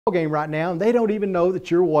game right now, and they don't even know that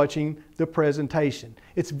you're watching the presentation.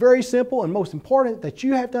 It's very simple, and most important that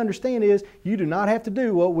you have to understand is you do not have to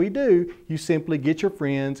do what we do. You simply get your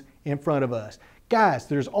friends in front of us. Guys,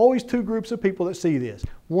 there's always two groups of people that see this.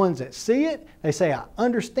 Ones that see it, they say, I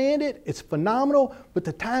understand it, it's phenomenal, but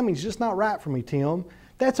the timing's just not right for me, Tim.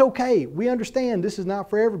 That's okay. We understand this is not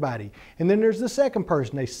for everybody. And then there's the second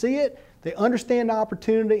person. They see it, they understand the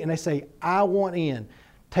opportunity, and they say, I want in.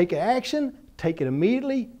 Take action. Take it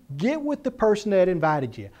immediately. Get with the person that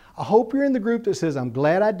invited you. I hope you're in the group that says, I'm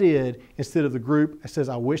glad I did, instead of the group that says,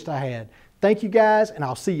 I wished I had. Thank you guys, and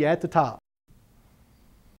I'll see you at the top.